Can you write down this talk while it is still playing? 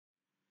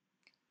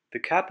The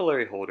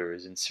capillary holder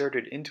is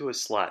inserted into a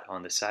slot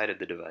on the side of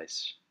the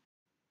device.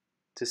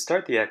 To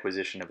start the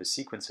acquisition of a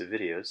sequence of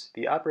videos,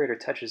 the operator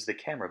touches the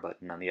camera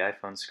button on the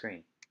iPhone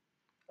screen.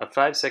 A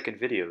 5-second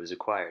video is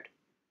acquired.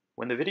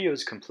 When the video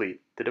is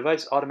complete, the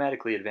device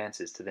automatically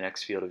advances to the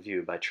next field of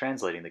view by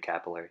translating the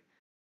capillary.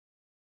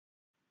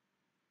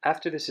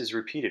 After this is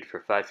repeated for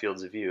 5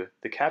 fields of view,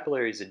 the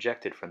capillary is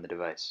ejected from the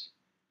device.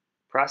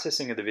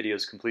 Processing of the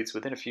videos completes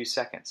within a few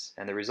seconds,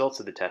 and the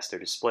results of the test are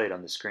displayed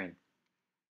on the screen.